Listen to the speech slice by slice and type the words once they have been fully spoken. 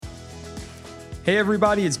Hey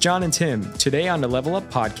everybody, it's John and Tim. Today on the Level Up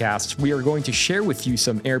podcast, we are going to share with you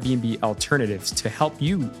some Airbnb alternatives to help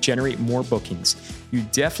you generate more bookings. You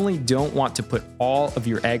definitely don't want to put all of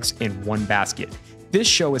your eggs in one basket. This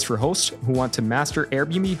show is for hosts who want to master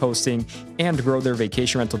Airbnb hosting and grow their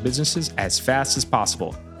vacation rental businesses as fast as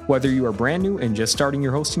possible. Whether you are brand new and just starting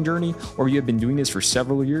your hosting journey, or you have been doing this for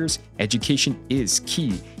several years, education is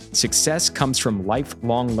key. Success comes from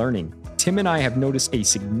lifelong learning. Tim and I have noticed a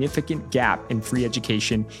significant gap in free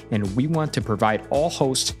education, and we want to provide all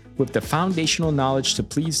hosts with the foundational knowledge to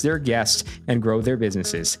please their guests and grow their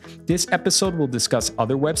businesses. This episode will discuss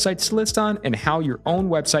other websites to list on and how your own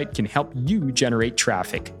website can help you generate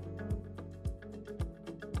traffic.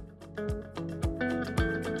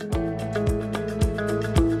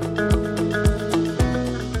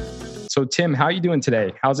 So Tim, how are you doing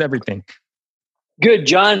today? How's everything? Good,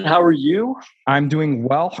 John. How are you? I'm doing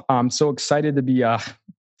well. I'm so excited to be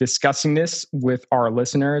discussing this with our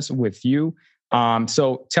listeners, with you.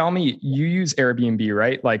 So tell me, you use Airbnb,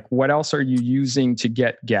 right? Like, what else are you using to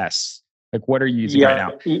get guests? Like, what are you using right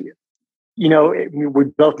now? You know, we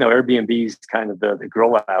both know Airbnb is kind of the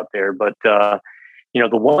girl out there, but the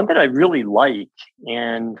one that I really like,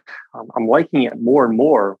 and I'm liking it more and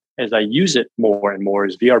more as I use it more and more,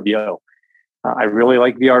 is VRBO. I really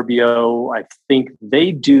like VRBO. I think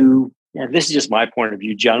they do, and this is just my point of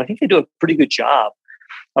view, John, I think they do a pretty good job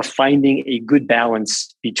of finding a good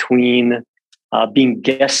balance between being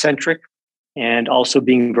guest-centric and also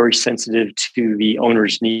being very sensitive to the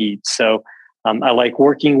owner's needs. So I like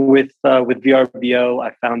working with VRBO.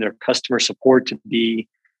 I found their customer support to be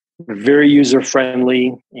very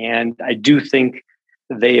user-friendly, and I do think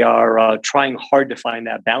they are trying hard to find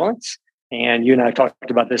that balance. And you and I talked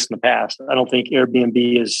about this in the past. I don't think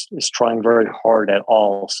Airbnb is trying very hard at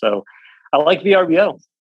all. So I like VRBO.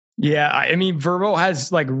 Yeah, I mean, Vrbo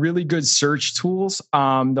has like really good search tools.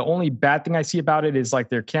 The only bad thing I see about it is like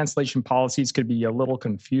their cancellation policies could be a little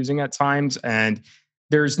confusing at times, and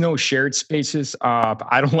there's no shared spaces.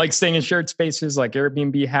 I don't like staying in shared spaces. Like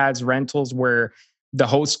Airbnb has rentals where the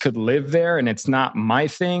host could live there, and it's not my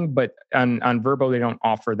thing. But on Vrbo, they don't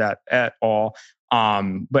offer that at all.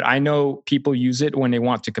 But I know people use it when they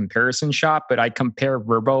want to comparison shop, but I compare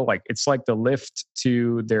Vrbo, like it's like the Lyft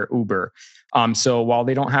to their Uber. So while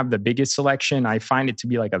they don't have the biggest selection, I find it to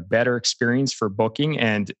be like a better experience for booking.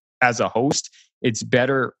 And as a host, it's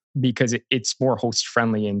better because it's more host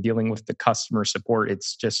friendly and dealing with the customer support.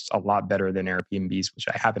 It's just a lot better than Airbnb's, which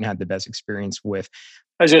I haven't had the best experience with.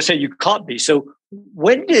 As I say, you caught me. So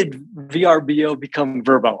when did VRBO become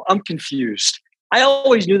Vrbo? I'm confused. I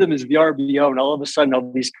always knew them as VRBO, and all of a sudden,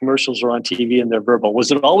 all these commercials are on TV and they're Vrbo.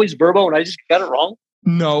 Was it always Vrbo, and I just got it wrong?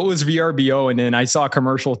 No, it was VRBO, and then I saw a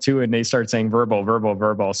commercial too, and they started saying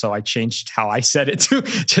Vrbo. So I changed how I said it to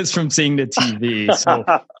just from seeing the TV. So,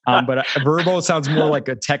 but Vrbo sounds more like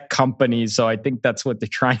a tech company, so I think that's what they're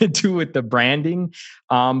trying to do with the branding.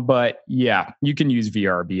 But yeah, you can use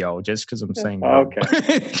VRBO just because I'm saying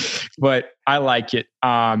okay. But I like it.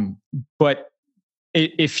 But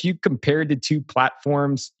if you compare the two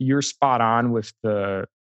platforms, you're spot on with the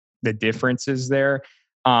differences there.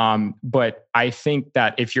 But I think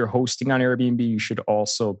that if you're hosting on Airbnb, you should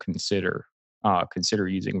also consider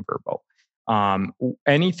using Vrbo.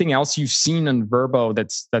 Anything else you've seen on Vrbo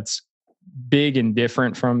that's big and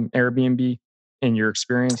different from Airbnb in your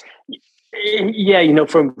experience? Yeah,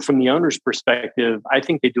 from the owner's perspective, I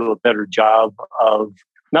think they do a better job of,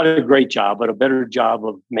 not a great job, but a better job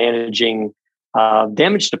of managing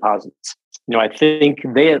damage deposits. I think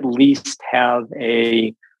they at least have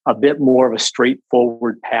a bit more of a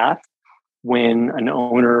straightforward path when an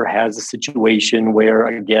owner has a situation where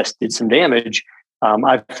a guest did some damage.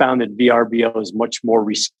 I've found that VRBO is much more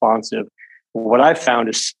responsive. What I've found,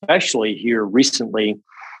 especially here recently,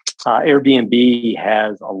 Airbnb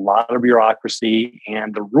has a lot of bureaucracy,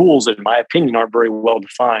 and the rules, in my opinion, aren't very well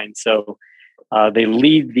defined. So they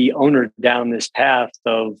lead the owner down this path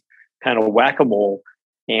of kind of whack-a-mole.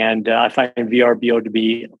 And I find VRBO to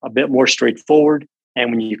be a bit more straightforward. And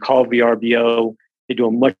when you call VRBO, they do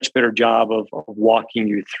a much better job of walking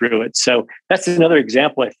you through it. So that's another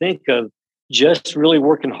example, I think, of just really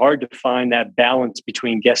working hard to find that balance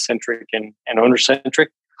between guest-centric and owner-centric.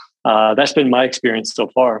 That's been my experience so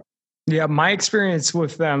far. Yeah, my experience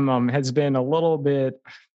with them has been a little bit,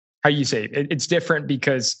 how you say it's different,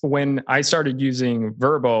 because when I started using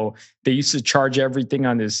Vrbo, they used to charge everything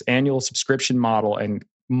on this annual subscription model, and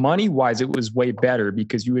money-wise, it was way better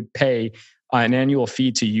because you would pay an annual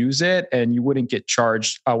fee to use it, and you wouldn't get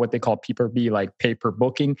charged what they call P/B, like pay per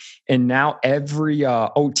booking. And now every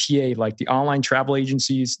OTA, like the online travel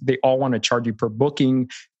agencies, they all want to charge you per booking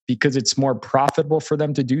because it's more profitable for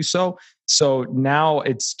them to do so. So now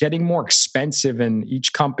it's getting more expensive, and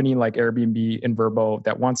each company like Airbnb and Vrbo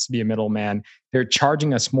that wants to be a middleman, they're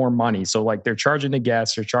charging us more money. So like they're charging the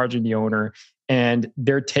guests, they're charging the owner, and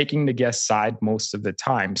they're taking the guest side most of the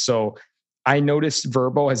time. So I noticed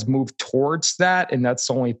Vrbo has moved towards that, and that's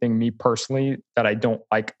the only thing, me personally, that I don't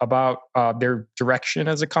like about their direction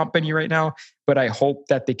as a company right now. But I hope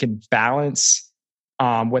that they can balance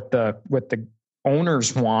what the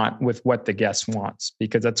owners want with what the guest wants,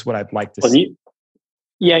 because that's what I'd like to Well, see.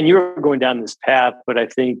 yeah, and you're going down this path, but I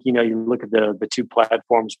think you look at the two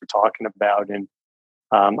platforms we're talking about, and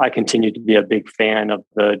I continue to be a big fan of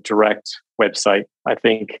the direct website. I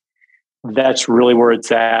think that's really where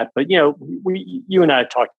it's at. But you and I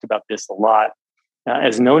talked about this a lot.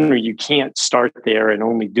 As an owner, you can't start there and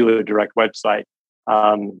only do a direct website.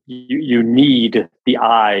 You need the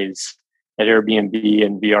eyes that Airbnb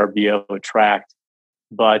and VRBO attract.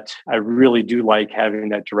 But I really do like having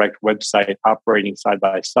that direct website operating side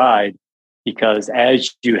by side, because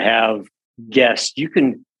as you have guests, you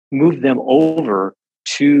can move them over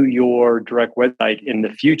to your direct website in the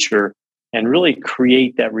future and really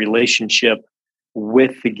create that relationship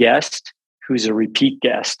with the guest who's a repeat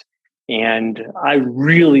guest. And I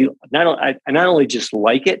really I not only just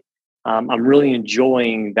like it, I'm really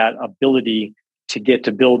enjoying that ability to get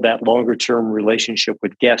to build that longer term relationship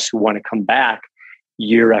with guests who want to come back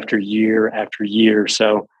year after year after year.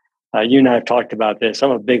 So you and I have talked about this.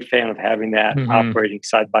 I'm a big fan of having that operating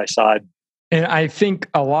side by side. And I think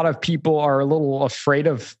a lot of people are a little afraid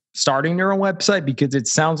of starting their own website because it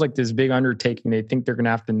sounds like this big undertaking. They think they're going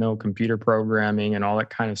to have to know computer programming and all that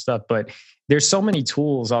kind of stuff. But there's so many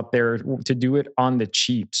tools out there to do it on the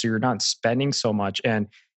cheap, so you're not spending so much. And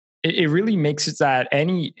it really makes it that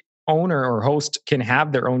any owner or host can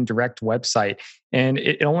have their own direct website, and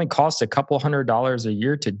it only costs a couple $100 a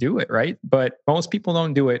year to do it, right? But most people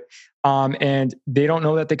don't do it, and they don't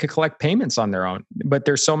know that they could collect payments on their own. But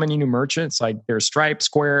there's so many new merchants, like there's Stripe,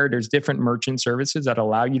 Square, there's different merchant services that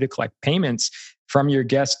allow you to collect payments from your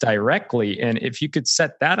guests directly. And if you could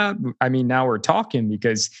set that up, I mean, now we're talking,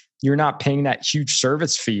 because you're not paying that huge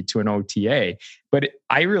service fee to an OTA. But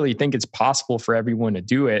I really think it's possible for everyone to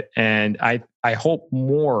do it. And I hope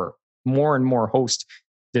more and more hosts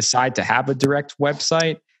decide to have a direct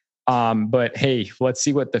website. But hey, let's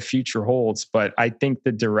see what the future holds. But I think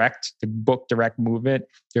the book direct movement,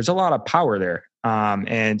 there's a lot of power there.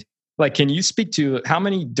 And like, can you speak to how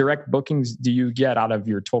many direct bookings do you get out of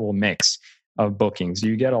your total mix of bookings? Do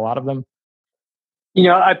you get a lot of them?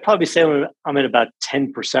 I'd probably say I'm at about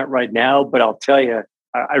 10% right now, but I'll tell you,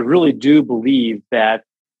 I really do believe that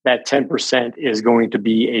 10% is going to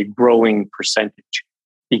be a growing percentage,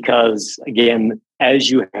 because again, as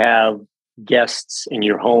you have guests in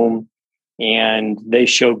your home and they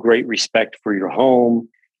show great respect for your home,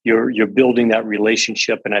 you're building that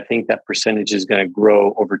relationship. And I think that percentage is going to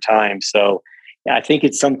grow over time. So yeah, I think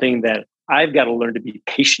it's something that I've got to learn to be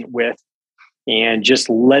patient with, and just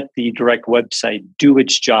let the direct website do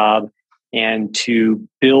its job, and to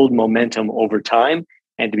build momentum over time,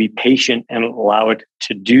 and to be patient and allow it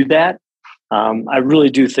to do that. I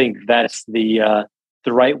really do think that's the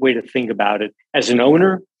right way to think about it. As an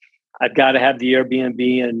owner, I've got to have the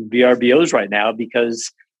Airbnb and VRBOs right now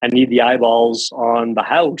because I need the eyeballs on the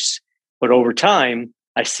house. But over time,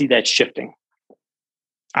 I see that shifting.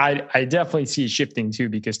 I definitely see it shifting too,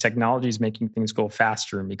 because technology is making things go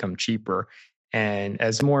faster and become cheaper. And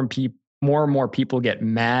as more and more people get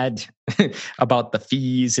mad about the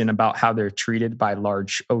fees and about how they're treated by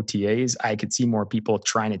large OTAs, I could see more people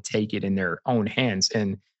trying to take it in their own hands.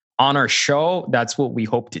 And on our show, that's what we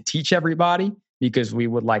hope to teach everybody, because we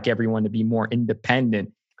would like everyone to be more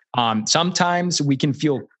independent. Sometimes we can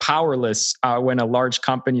feel powerless when a large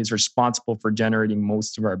company is responsible for generating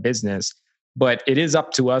most of our business, but it is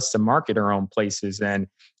up to us to market our own places. And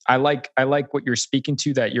I like what you're speaking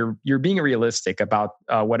to, that you're being realistic about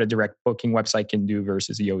what a direct booking website can do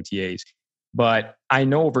versus the OTAs. But I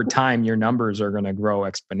know over time your numbers are going to grow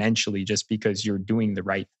exponentially just because you're doing the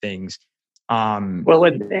right things. Well,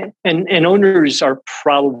 and owners are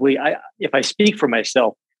probably, if I speak for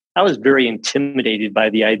myself, I was very intimidated by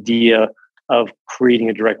the idea of creating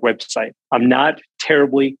a direct website. I'm not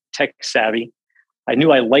terribly tech savvy. I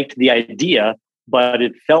knew I liked the idea, but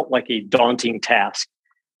it felt like a daunting task.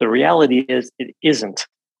 The reality is it isn't.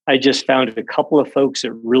 I just found a couple of folks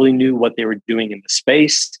that really knew what they were doing in the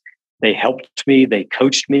space. They helped me, they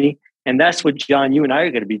coached me. And that's what, John, you and I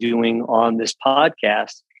are going to be doing on this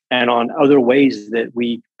podcast and on other ways that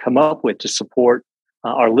we come up with to support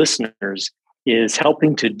our listeners, is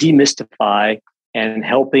helping to demystify and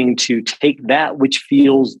helping to take that which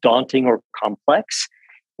feels daunting or complex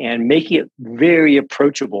and making it very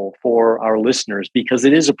approachable for our listeners, because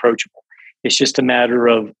it is approachable. It's just a matter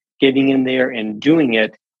of getting in there and doing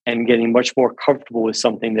it and getting much more comfortable with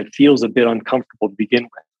something that feels a bit uncomfortable to begin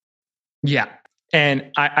with. Yeah.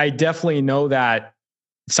 And I definitely know that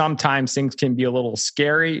sometimes things can be a little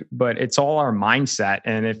scary, but it's all our mindset.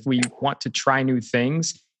 And if we want to try new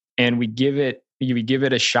things and we give it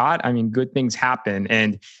a shot, I mean, good things happen.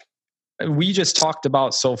 And we just talked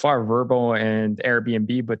about so far Verbo and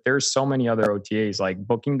Airbnb, but there's so many other OTAs like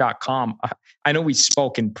booking.com. I know we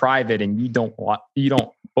spoke in private and you don't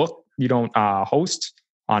book, you don't host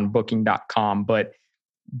on booking.com, but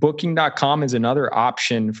booking.com is another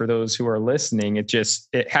option for those who are listening. It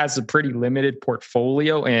has a pretty limited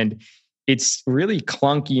portfolio and it's really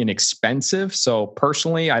clunky and expensive. So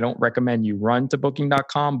personally, I don't recommend you run to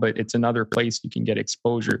booking.com, but it's another place you can get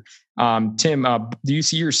exposure. Tim, do you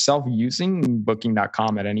see yourself using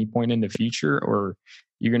booking.com at any point in the future, or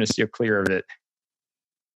you're going to steer clear of it?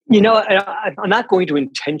 I'm not going to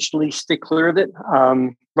intentionally stick clear of it.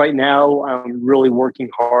 Right now, I'm really working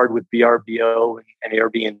hard with VRBO and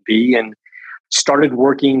Airbnb, and started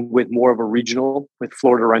working with more of a regional with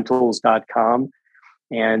FloridaRentals.com.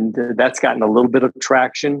 And that's gotten a little bit of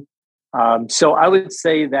traction. So I would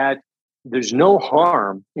say that there's no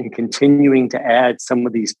harm in continuing to add some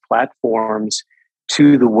of these platforms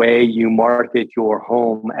to the way you market your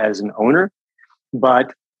home as an owner.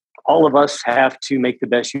 But all of us have to make the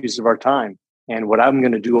best use of our time. And what I'm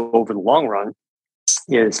going to do over the long run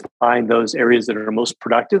is find those areas that are most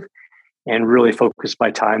productive and really focus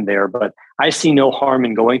my time there. But I see no harm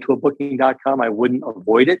in going to a booking.com. I wouldn't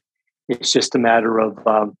avoid it. It's just a matter of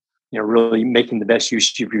really making the best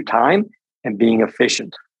use of your time and being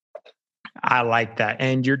efficient. I like that.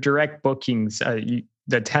 And your direct bookings, the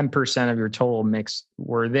 10% of your total mix,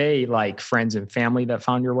 were they like friends and family that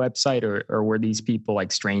found your website, or were these people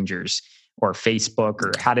like strangers or Facebook,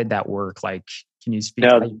 or how did that work? Like, can you speak?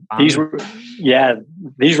 No, these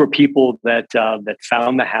were people that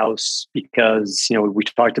found the house because, we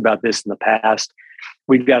talked about this in the past.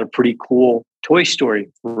 We've got a pretty cool Toy Story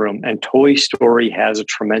room, and Toy Story has a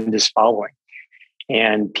tremendous following.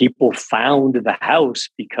 And people found the house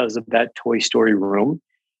because of that Toy Story room.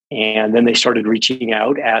 And then they started reaching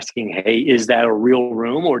out, asking, hey, is that a real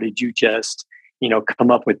room? Or did you just,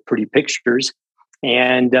 come up with pretty pictures?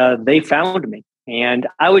 And they found me. And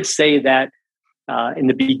I would say that in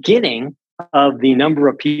the beginning of the number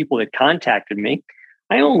of people that contacted me,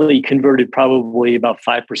 I only converted probably about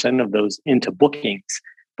 5% of those into bookings.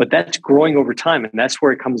 But that's growing over time. And that's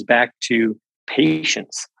where it comes back to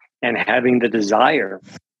patience and having the desire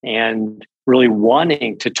and really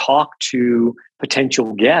wanting to talk to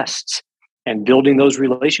potential guests and building those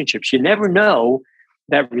relationships. You never know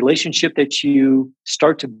that relationship that you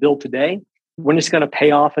start to build today, when it's going to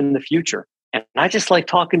pay off in the future. And I just like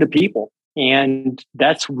talking to people. And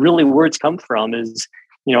that's really where it's come from is,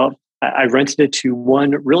 I rented it to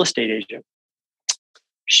one real estate agent.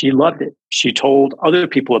 She loved it. She told other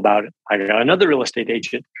people about it. I got another real estate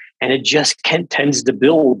agent, and it just tends to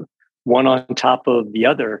build one on top of the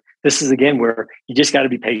other. This is again where you just got to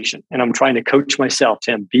be patient. And I'm trying to coach myself,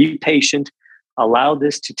 Tim, be patient, allow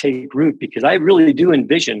this to take root, because I really do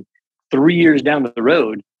envision 3 years down the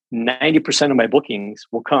road, 90% of my bookings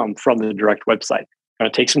will come from the direct website. It's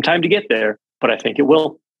going to take some time to get there, but I think it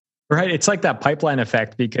will. Right. It's like that pipeline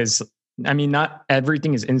effect because, I mean, not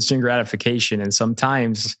everything is instant gratification. And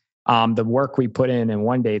sometimes the work we put in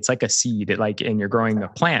one day, it's like a seed, and you're growing a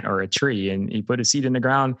plant or a tree and you put a seed in the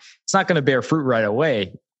ground, it's not going to bear fruit right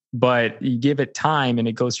away, but you give it time and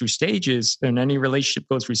it goes through stages, and any relationship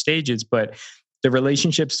goes through stages. But the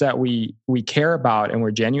relationships that we care about and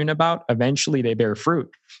we're genuine about, eventually they bear fruit.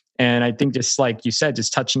 And I think just like you said,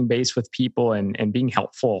 just touching base with people and being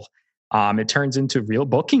helpful, it turns into real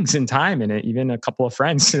bookings in time, and even a couple of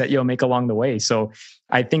friends that you'll make along the way. So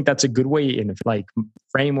I think that's a good way in like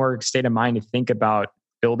framework, state of mind to think about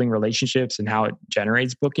building relationships and how it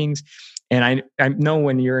generates bookings. And I know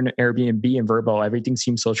when you're in Airbnb and Vrbo, everything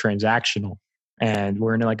seems so transactional, and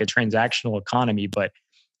we're in like a transactional economy. But at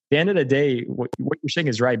the end of the day, what you're saying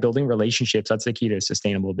is right. Building relationships, that's the key to a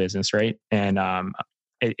sustainable business, right? And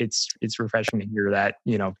it's refreshing to hear that,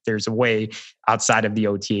 there's a way outside of the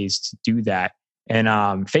OTAs to do that. And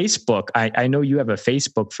Facebook, I know you have a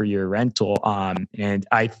Facebook for your rental. And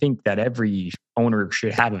I think that every owner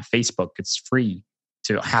should have a Facebook. It's free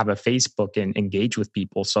to have a Facebook and engage with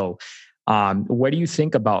people. So what do you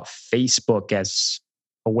think about Facebook as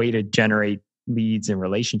a way to generate leads and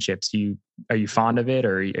relationships? Are you fond of it,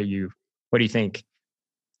 or what do you think?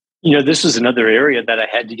 This was another area that I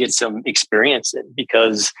had to get some experience in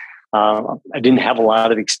because I didn't have a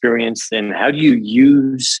lot of experience in how do you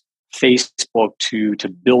use Facebook to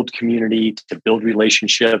build community, to build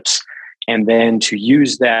relationships, and then to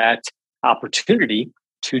use that opportunity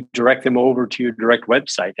to direct them over to your direct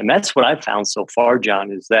website. And that's what I've found so far,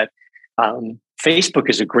 John, is that Facebook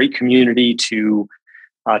is a great community to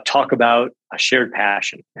talk about a shared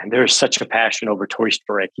passion. And there's such a passion over Toy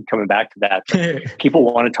Story. I keep coming back to that. People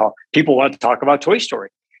want to talk. People want to talk about Toy Story.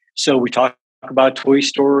 So we talk about Toy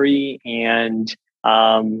Story, and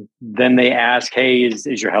then they ask, "Hey,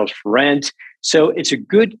 is your house for rent?" So it's a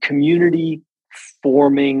good community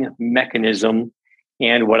forming mechanism.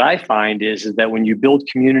 And what I find is that when you build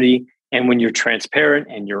community and when you're transparent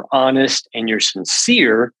and you're honest and you're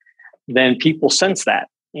sincere, then people sense that.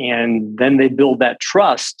 And then they build that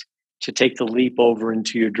trust to take the leap over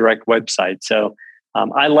into your direct website. So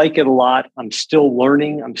I like it a lot. I'm still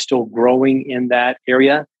learning. I'm still growing in that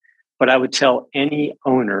area. But I would tell any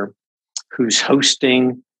owner who's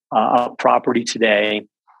hosting a property today,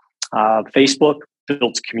 Facebook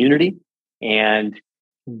builds community, and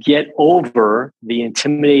get over the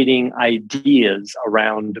intimidating ideas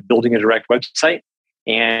around building a direct website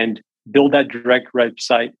and build that direct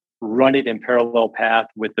website, run it in parallel path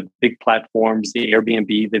with the big platforms, the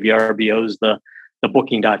Airbnb, the VRBOs, the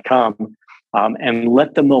booking.com, and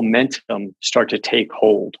let the momentum start to take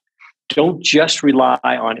hold. Don't just rely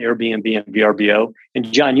on Airbnb and VRBO.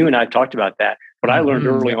 And John, you and I talked about that. What I learned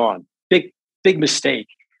early on, big mistake,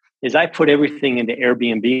 is I put everything into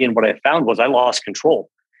Airbnb, and what I found was I lost control.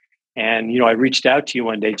 And I reached out to you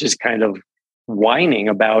one day, just kind of whining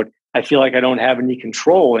about, I feel like I don't have any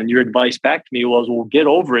control. And your advice back to me was, well, get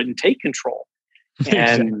over it and take control.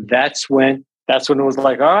 And that's when it was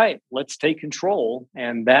like, all right, let's take control.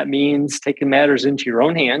 And that means taking matters into your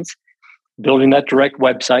own hands, building that direct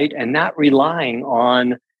website, and not relying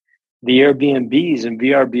on the Airbnbs and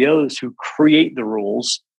VRBOs who create the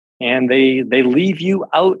rules, and they leave you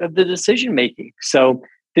out of the decision making. So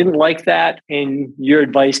didn't like that. And your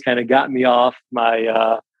advice kind of got me off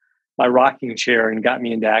my rocking chair and got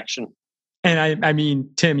me into action. And I mean,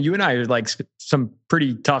 Tim, you and I are like some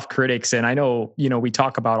pretty tough critics. And I know, we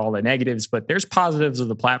talk about all the negatives, but there's positives of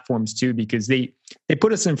the platforms too, because they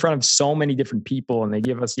put us in front of so many different people and they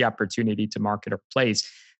give us the opportunity to market our place.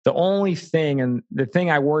 The only thing, and the thing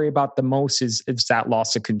I worry about the most is that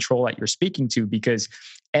loss of control that you're speaking to, because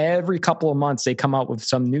every couple of months they come out with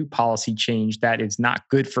some new policy change that is not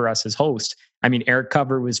good for us as hosts. I mean, air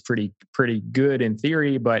cover was pretty good in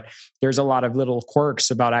theory, but there's a lot of little quirks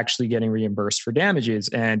about actually getting reimbursed for damages.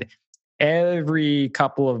 And every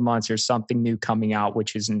couple of months there's something new coming out,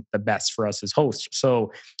 which isn't the best for us as hosts.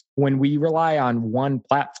 So when we rely on one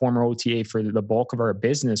platform or OTA for the bulk of our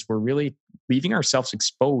business, we're really leaving ourselves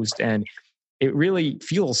exposed. And it really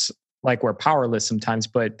feels like we're powerless sometimes,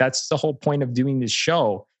 but that's the whole point of doing this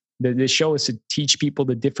show. This show is to teach people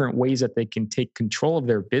the different ways that they can take control of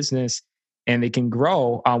their business and they can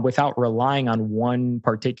grow without relying on one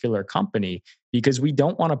particular company, because we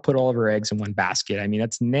don't want to put all of our eggs in one basket. I mean,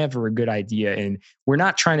 that's never a good idea. And we're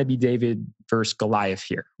not trying to be David versus Goliath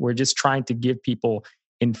here. We're just trying to give people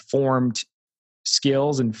informed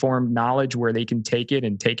skills, informed knowledge where they can take it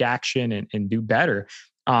and take action and do better.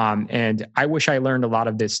 And I wish I learned a lot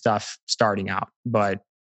of this stuff starting out, but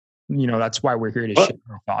that's why we're here to share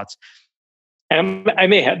our thoughts. And I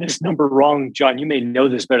may have this number wrong, John. You may know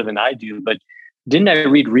this better than I do, but didn't I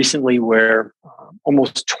read recently where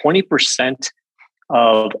almost 20%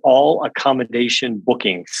 of all accommodation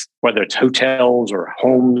bookings, whether it's hotels or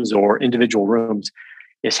homes or individual rooms,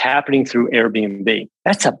 is happening through Airbnb?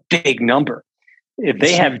 That's a big number. If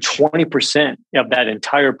they have 20% of that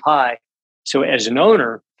entire pie, so as an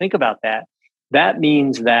owner, think about that. That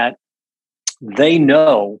means that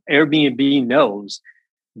Airbnb knows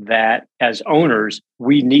that as owners,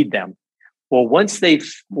 we need them. Well, once they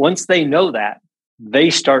know that, they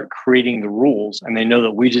start creating the rules and they know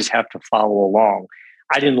that we just have to follow along.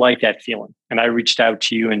 I didn't like that feeling. And I reached out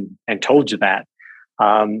to you and told you that.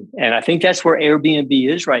 And I think that's where Airbnb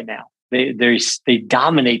is right now. They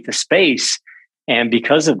dominate the space. And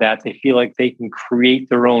because of that, they feel like they can create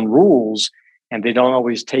their own rules and they don't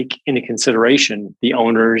always take into consideration the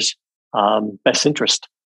owner's best interest.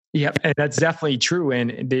 Yep, and that's definitely true.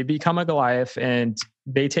 And they become a Goliath and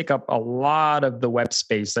they take up a lot of the web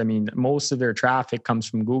space. I mean, most of their traffic comes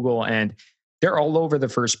from Google and they're all over the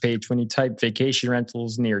first page. When you type vacation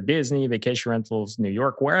rentals near Disney, vacation rentals, New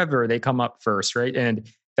York, wherever, they come up first, right? And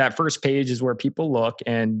that first page is where people look,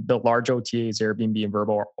 and the large OTAs, Airbnb and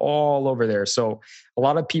Vrbo, are all over there. So a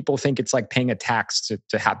lot of people think it's like paying a tax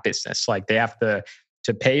to have business. Like they have to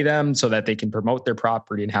to pay them so that they can promote their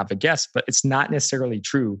property and have a guest, but it's not necessarily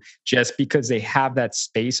true. Just because they have that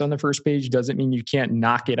space on the first page doesn't mean you can't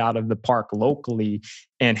knock it out of the park locally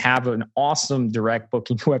and have an awesome direct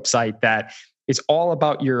booking website that is all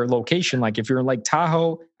about your location. Like if you're in Lake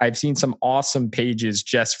Tahoe, I've seen some awesome pages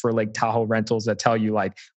just for Lake Tahoe rentals that tell you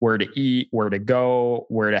like where to eat, where to go,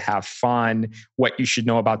 where to have fun, what you should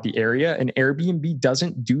know about the area. And Airbnb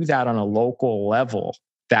doesn't do that on a local level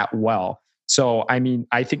that well. So, I mean,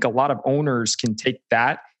 I think a lot of owners can take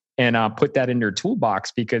that and put that in their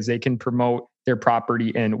toolbox because they can promote their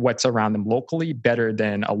property and what's around them locally better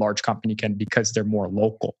than a large company can because they're more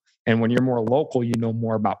local. And when you're more local, you know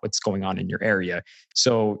more about what's going on in your area.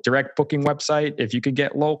 So direct booking website, if you can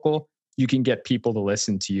get local, you can get people to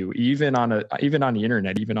listen to you, even on the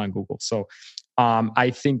internet, even on Google. So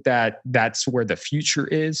I think that that's where the future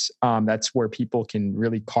is. That's where people can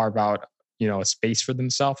really carve out a space for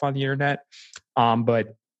themselves on the internet.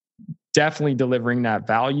 But definitely delivering that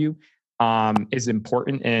value is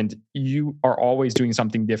important. And you are always doing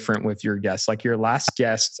something different with your guests. Like your last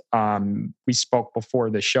guest, we spoke before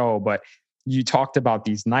the show, but you talked about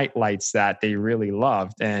these night lights that they really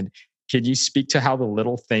loved. And could you speak to how the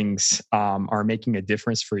little things are making a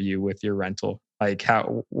difference for you with your rental? Like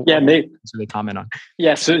how? Yeah, maybe do they comment on?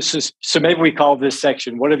 Yeah, so maybe we call this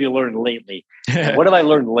section "What have you learned lately?" And what have I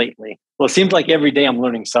learned lately? Well, it seems like every day I'm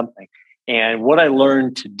learning something. And what I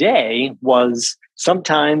learned today was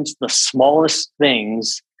sometimes the smallest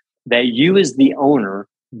things that you as the owner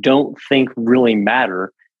don't think really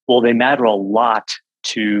matter. Well, they matter a lot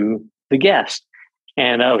to the guest.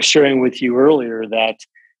 And I was sharing with you earlier that,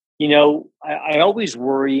 I always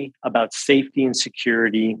worry about safety and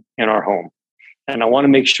security in our home. And I want to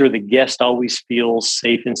make sure the guest always feels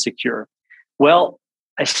safe and secure. Well,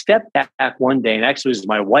 I stepped back one day, and actually it was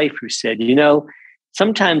my wife who said,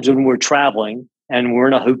 sometimes when we're traveling and we're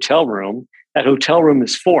in a hotel room, that hotel room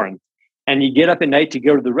is foreign. And you get up at night to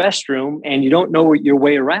go to the restroom and you don't know your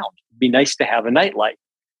way around. It'd be nice to have a nightlight.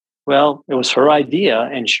 Well, it was her idea.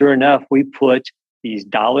 And sure enough, we put these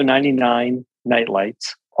 $1.99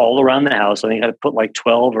 nightlights all around the house. I think I put like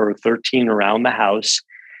 12 or 13 around the house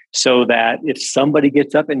so that if somebody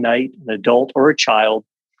gets up at night, an adult or a child,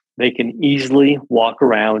 they can easily walk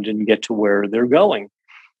around and get to where they're going.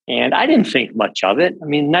 And I didn't think much of it. I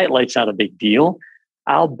mean, nightlight's not a big deal.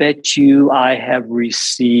 I'll bet you I have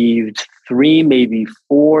received 3, maybe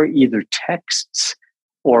 4, either texts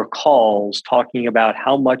or calls talking about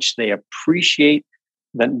how much they appreciate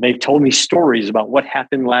that. They've told me stories about what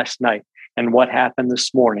happened last night and what happened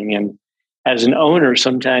this morning. And as an owner,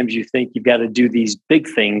 sometimes you think you've got to do these big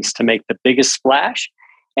things to make the biggest splash.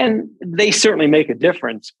 And they certainly make a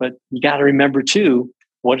difference. But you got to remember, too,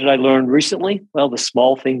 what did I learn recently? Well, the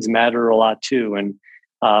small things matter a lot, too. And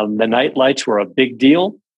the night lights were a big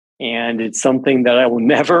deal. And it's something that I will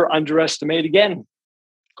never underestimate again.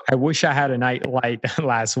 I wish I had a night light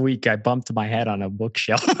last week. I bumped my head on a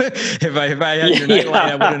bookshelf. if I had your night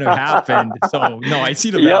light, that wouldn't have happened. So no, I see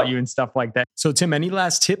the value in stuff like that. So Tim, any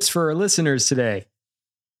last tips for our listeners today?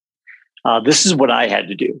 This is what I had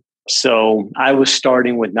to do. So I was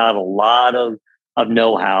starting with not a lot of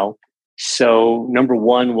know-how. So number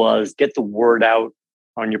one was get the word out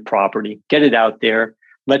on your property, get it out there,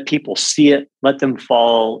 let people see it, let them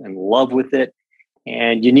fall in love with it.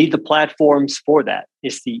 And you need the platforms for that.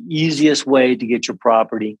 It's the easiest way to get your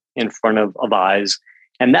property in front of eyes.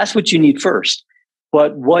 And that's what you need first.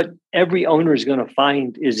 But what every owner is going to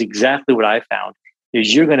find is exactly what I found,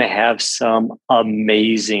 is you're going to have some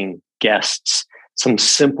amazing guests, some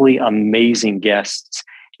simply amazing guests.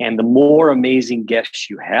 And the more amazing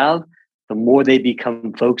guests you have, the more they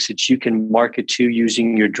become folks that you can market to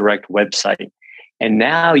using your direct website. And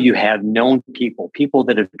now you have known people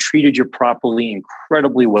that have treated you properly,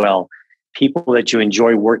 incredibly well, people that you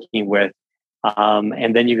enjoy working with.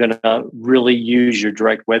 And then you're going to really use your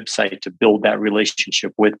direct website to build that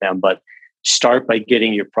relationship with them. But start by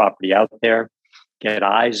getting your property out there, get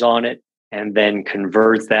eyes on it, and then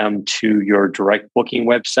convert them to your direct booking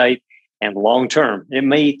website. And long term, it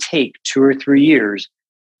may take 2 or 3 years.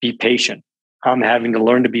 Be patient. I'm having to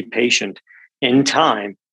learn to be patient. In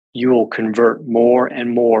time, you will convert more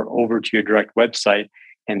and more over to your direct website.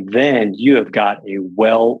 And then you have got a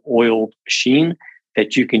well-oiled machine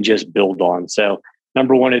that you can just build on. So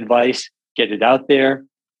number one advice, get it out there,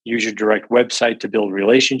 use your direct website to build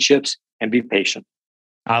relationships, and be patient.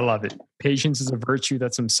 I love it. Patience is a virtue.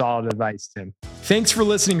 That's some solid advice, Tim. Thanks for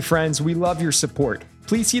listening, friends. We love your support.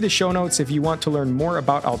 Please see the show notes if you want to learn more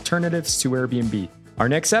about alternatives to Airbnb. Our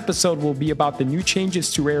next episode will be about the new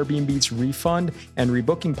changes to Airbnb's refund and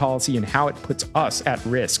rebooking policy and how it puts us at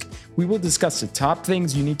risk. We will discuss the top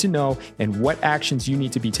things you need to know and what actions you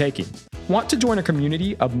need to be taking. Want to join a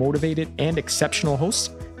community of motivated and exceptional hosts?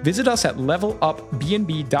 Visit us at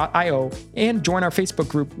levelupbnb.io and join our Facebook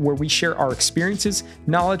group where we share our experiences,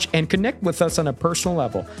 knowledge, and connect with us on a personal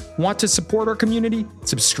level. Want to support our community?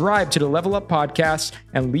 Subscribe to the Level Up Podcast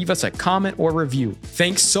and leave us a comment or review.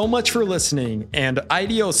 Thanks so much for listening, and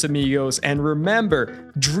adios, amigos. And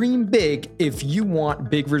remember, dream big if you want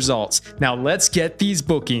big results. Now let's get these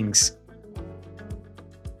bookings.